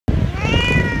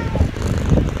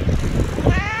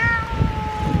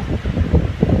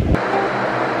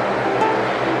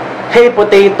Hey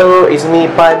potato, it's me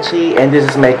Punchy and this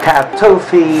is my cat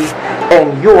Tofi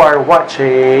and you are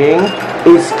watching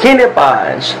Skinny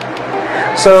Punch.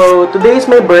 So today is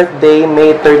my birthday,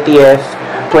 May 30th,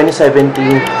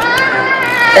 2017,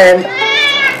 and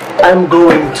I'm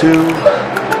going to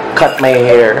cut my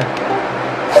hair.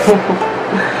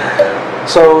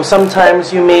 So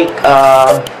sometimes you make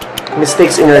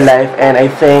mistakes in your life, and I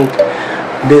think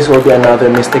this will be another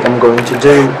mistake I'm going to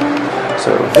do.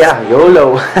 So yeah,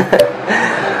 YOLO.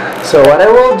 So what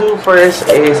I will do first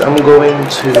is I'm going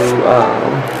to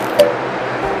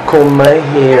comb my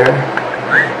hair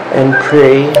and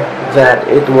pray that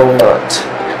it will not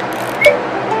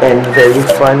end very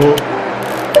funny.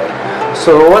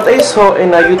 So what I saw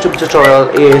in a YouTube tutorial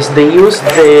is they use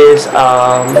this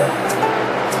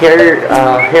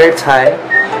hair tie,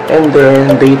 and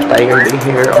then they tie the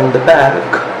hair on the back.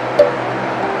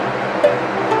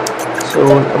 So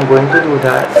I'm going to do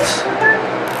that.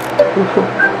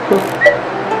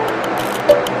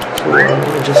 So I'm going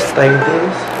to just tie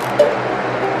this.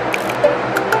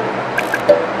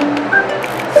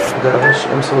 Gosh,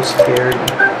 I'm so scared.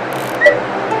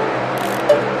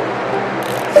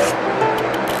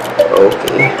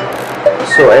 Okay.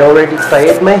 So I already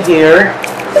tied my hair.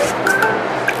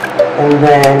 And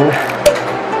then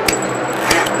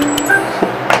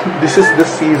this is the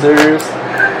scissors.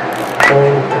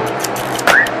 And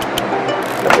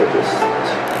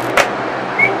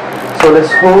so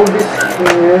let's hold this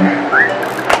here.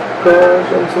 Gosh,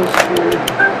 I'm so scared.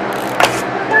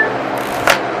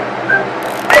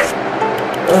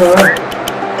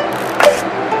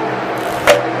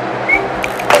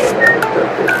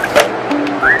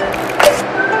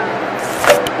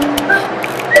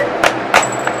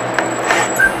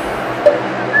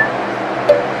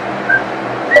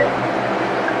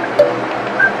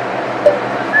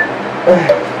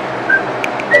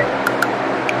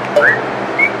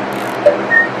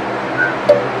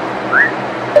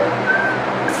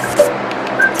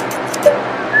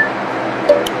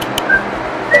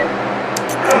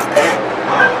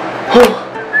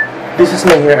 This is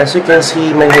my hair. As you can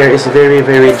see, my hair is very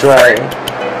dry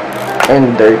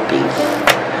and dirty.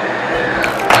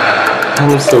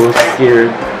 I'm so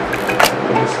scared.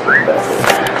 Let's get back in.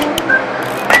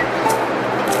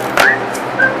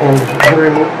 And I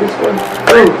remove this one.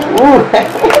 Oh,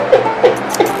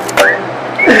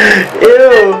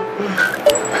 ew.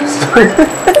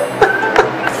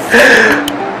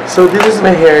 So this is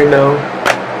my hair now.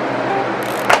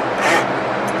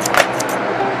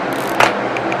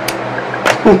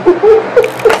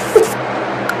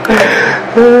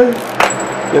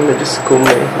 Let me just comb my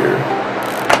hair.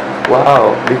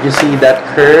 Wow, did you see that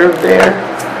curve there?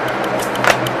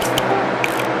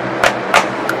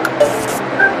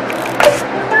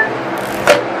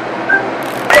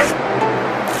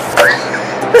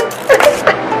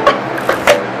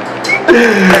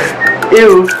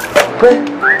 Ew.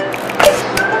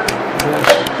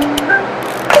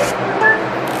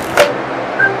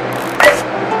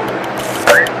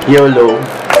 YOLO.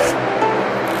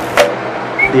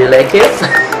 Do you like it?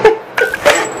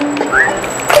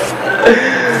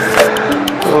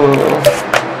 Oh,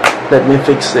 let me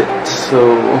fix it. So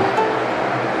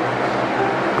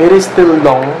it is still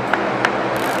long,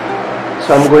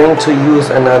 so I'm going to use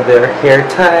another hair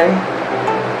tie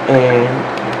and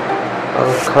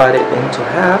I'll cut it into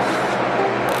half.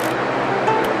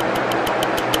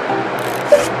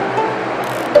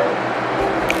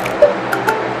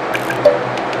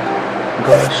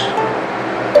 Gosh,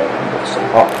 that's so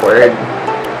awkward.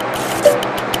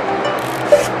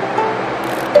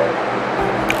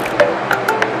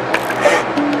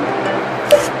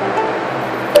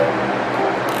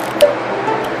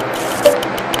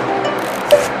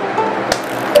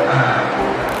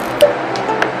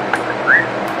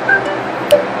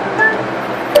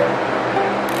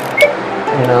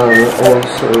 And I'll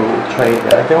also try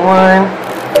the other one.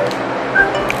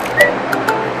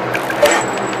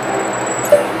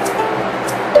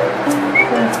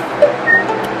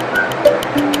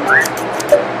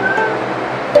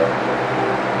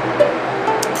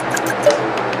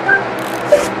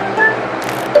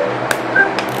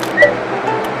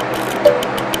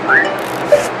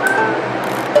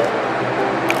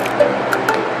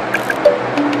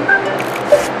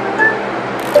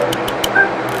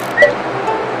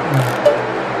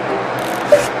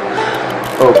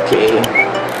 Okay,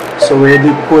 so we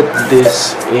already put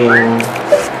this in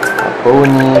a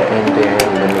pony, and then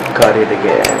let me cut it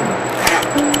again.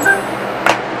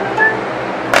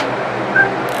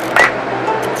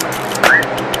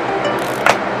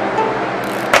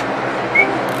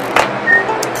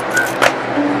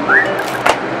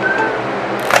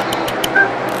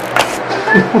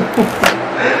 I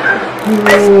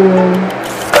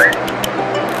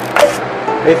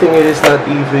think it is not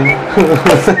even.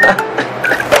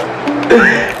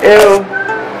 Ew.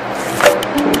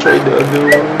 I'll try the other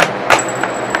one.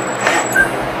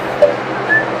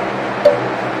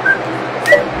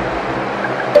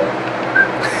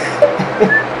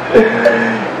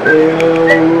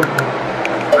 Ew.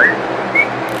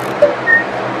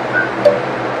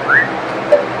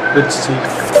 Let's see.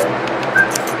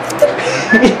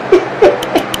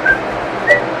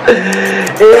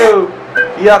 Ew.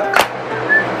 Yuck.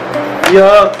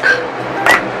 Yuck.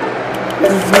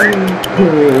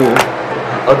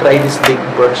 I'll try this big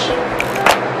brush.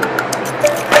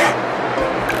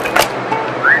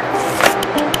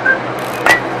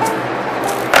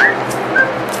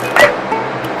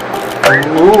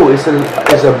 Ooh, it's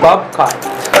a bob cut.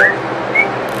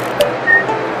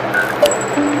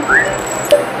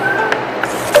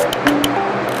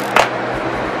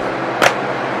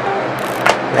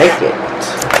 Like it.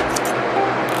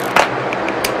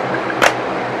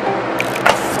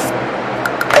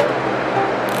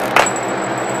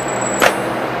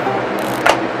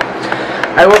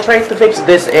 I will try to fix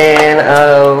this and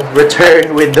I'll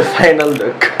return with the final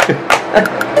look.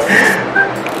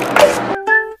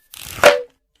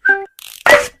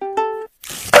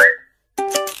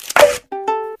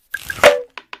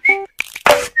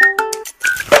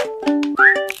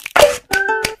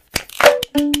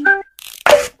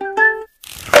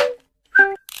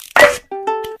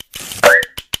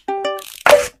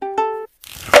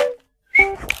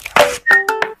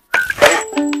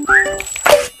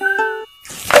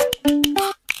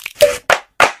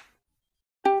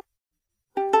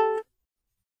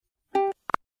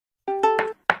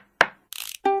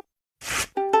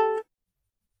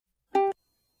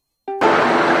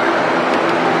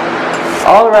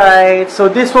 Alright, so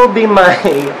this will be my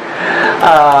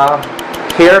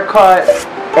haircut,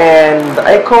 and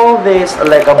I call this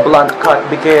like a blunt cut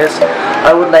because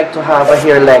I would like to have a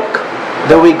hair like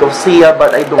the wig of Sia,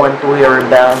 but I don't want to wear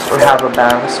bangs or have a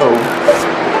bang, so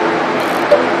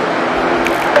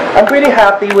I'm pretty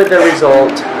happy with the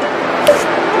result.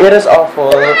 It is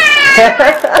awful.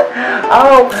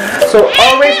 Oh, so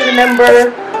always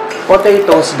remember,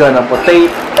 potatoes gonna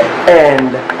potato,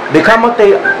 and become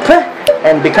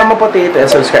a potato and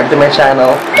subscribe to my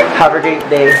channel. Have a great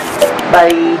day.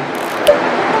 Bye.